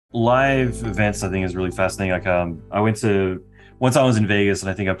live events I think is really fascinating. Like I went to once I was in Vegas and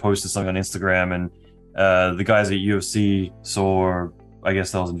I think I posted something on Instagram and the guys at UFC saw I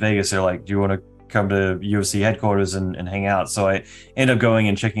guess that was in Vegas. They're like, do you want to come to UFC headquarters and hang out? So I ended up going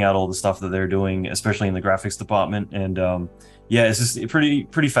and checking out all the stuff that they're doing, especially in the graphics department. And yeah, it's just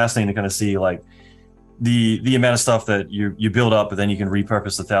pretty fascinating to kind of see like the amount of stuff that you build up, but then you can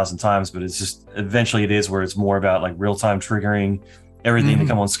repurpose 1,000 times. But it's just eventually it is where it's more about like real time triggering everything to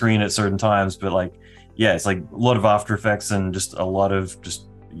come on screen at certain times. But like, yeah, it's like a lot of After Effects and just a lot of just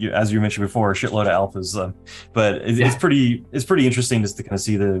as you mentioned before, a shitload of alphas. But Yeah. it's pretty interesting just to kind of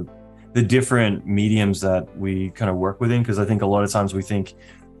see the different mediums that we kind of work within. Because I think a lot of times we think,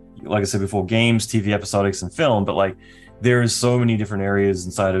 like I said before, games, TV episodics, and film, but like there's so many different areas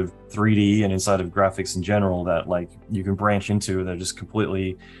inside of 3D and inside of graphics in general that like you can branch into that are just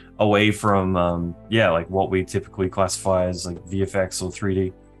completely away from yeah, like what we typically classify as like VFX or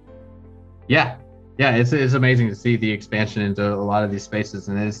 3D. Yeah. Yeah, it's amazing to see the expansion into a lot of these spaces,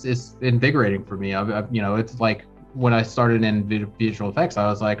 and it's invigorating for me. It's like when I started in visual effects, I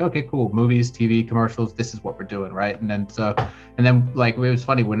was like, okay, cool, movies, TV, commercials, this is what we're doing, right? And then like it was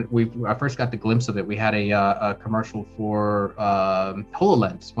funny when I first got the glimpse of it. We had a commercial for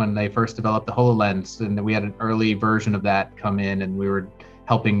HoloLens when they first developed the HoloLens, and we had an early version of that come in, and we were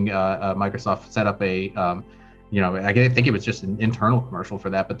helping Microsoft set up I think it was just an internal commercial for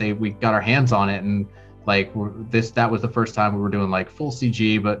that, but we got our hands on it, and like that was the first time we were doing like full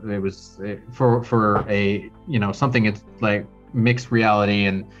CG, but it was for a something it's like mixed reality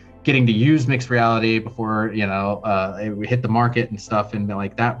and getting to use mixed reality before it hit the market and stuff, and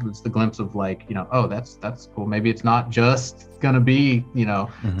like that was the glimpse of like oh, that's cool. Maybe it's not just gonna be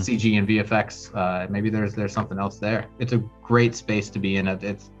CG and VFX. Maybe there's something else there. It's a great space to be in.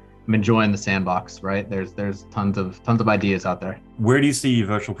 I'm enjoying the sandbox, right? There's tons of ideas out there. Where do you see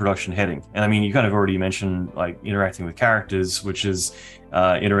virtual production heading? And I mean, you kind of already mentioned like interacting with characters, which is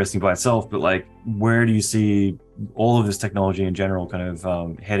interesting by itself, but like where do you see all of this technology in general kind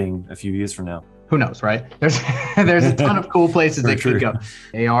of heading a few years from now? Who knows, right? There's there's a ton of cool places Very it could true.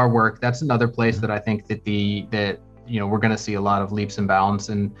 go. AR work, that's another place that I think that we're going to see a lot of leaps and bounds,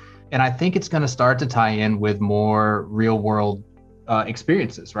 and I think it's going to start to tie in with more real world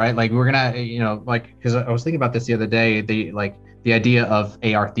experiences, right? Like we're gonna, like, because I was thinking about this the other day, the idea of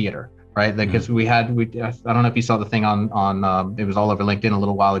AR theater, right? Because I don't know if you saw the thing on it was all over LinkedIn a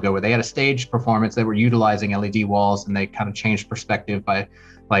little while ago where they had a stage performance that were utilizing LED walls, and they kind of changed perspective by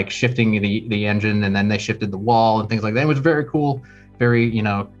like shifting the engine, and then they shifted the wall and things like that. It was very cool, very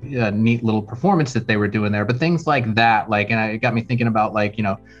neat little performance that they were doing there. But things like that, like, and it got me thinking about like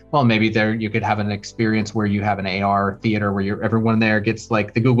well, maybe there you could have an experience where you have an AR theater where everyone there gets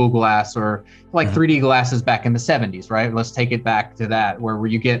like the Google Glass or like 3D glasses back in the 70s, right? Let's take it back to that where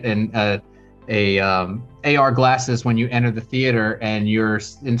you get AR glasses when you enter the theater, and you're,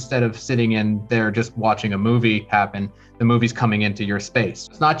 instead of sitting in there just watching a movie happen, the movie's coming into your space.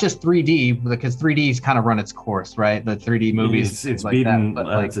 It's not just 3D, because 3D's kind of run its course, right? The 3D movies, It's like that. beaten But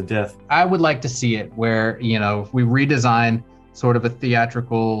like, to death. I would like to see it where, if we redesign sort of a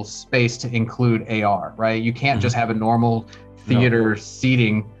theatrical space to include AR, right? You can't just have a normal theater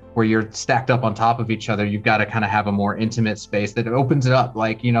seating where you're stacked up on top of each other. You've got to kind of have a more intimate space that opens it up,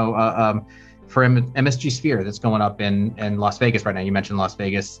 like, for MSG Sphere that's going up in Las Vegas right now. You mentioned Las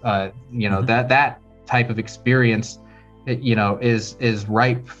Vegas. That type of experience, is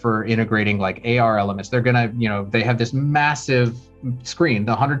ripe for integrating like AR elements. They're gonna, they have this massive screen,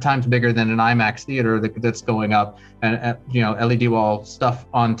 100 times bigger than an IMAX theater that's going up, and LED wall stuff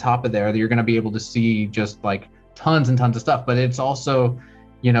on top of there that you're going to be able to see just like tons and tons of stuff. But it's also,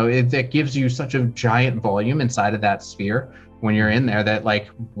 it gives you such a giant volume inside of that sphere when you're in there that, like,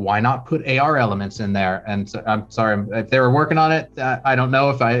 why not put AR elements in there? And so, I'm sorry if they were working on it. I don't know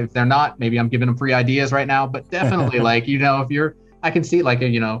if they're not. Maybe I'm giving them free ideas right now, but definitely like, I can see like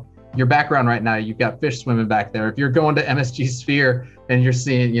your background right now, you've got fish swimming back there. If you're going to MSG Sphere and you're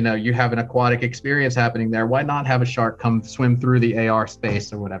seeing, you have an aquatic experience happening there, why not have a shark come swim through the AR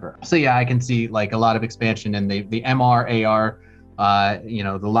space or whatever? So yeah, I can see like a lot of expansion in the MR, AR,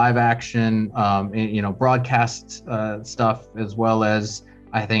 the live action, broadcast stuff, as well as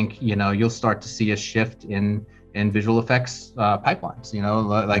I think, you'll start to see a shift in visual effects pipelines,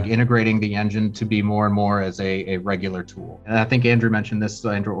 like integrating the engine to be more and more as a regular tool. And I think Andrew mentioned this,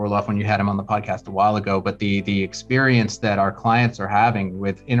 Andrew Orloff, when you had him on the podcast a while ago, but the experience that our clients are having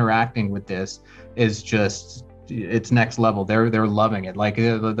with interacting with this is just, it's next level. They're loving it. Like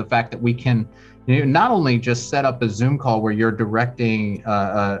the fact that we can not only just set up a Zoom call where you're directing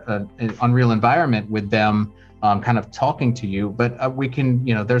an Unreal environment with them, kind of talking to you. But we can,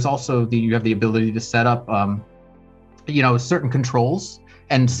 there's also you have the ability to set up, certain controls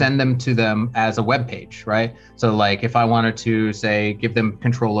and send them to them as a web page, right? So like if I wanted to say, give them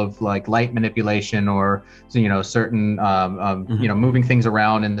control of like light manipulation or, certain, moving things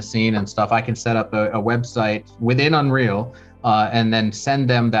around in the scene and stuff, I can set up a website within Unreal and then send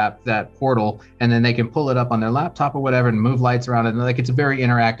them that portal, and then they can pull it up on their laptop or whatever and move lights around it. And like, it's a very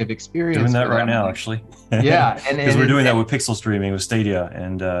interactive experience. Doing that right now, actually. Yeah. Because we're doing that with pixel streaming with Stadia.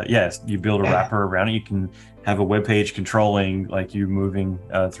 And yes, you build a wrapper around it. You can have a web page controlling like you moving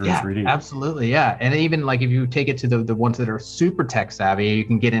through 3D. Absolutely, yeah. And even like if you take it to the ones that are super tech savvy, you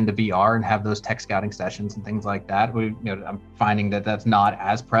can get into VR and have those tech scouting sessions and things like that. I'm finding that that's not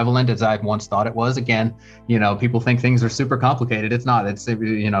as prevalent as I once thought it was. Again, people think things are super complicated. It's not. It's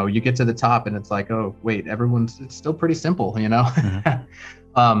you get to the top and it's like, oh wait, it's still pretty simple.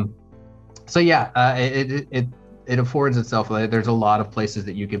 So yeah, it affords itself. There's a lot of places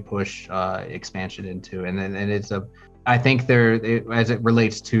that you can push expansion into, and I think as it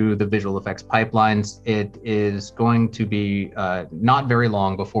relates to the visual effects pipelines, it is going to be not very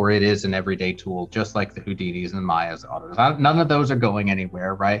long before it is an everyday tool, just like the Houdinis and Maya's autos. None of those are going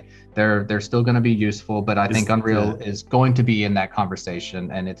anywhere, right? They're still going to be useful, but I think Unreal is going to be in that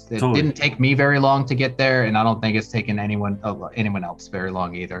conversation, and it didn't take me very long to get there, and I don't think it's taken anyone else very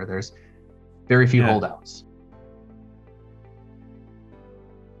long either. There's very few holdouts.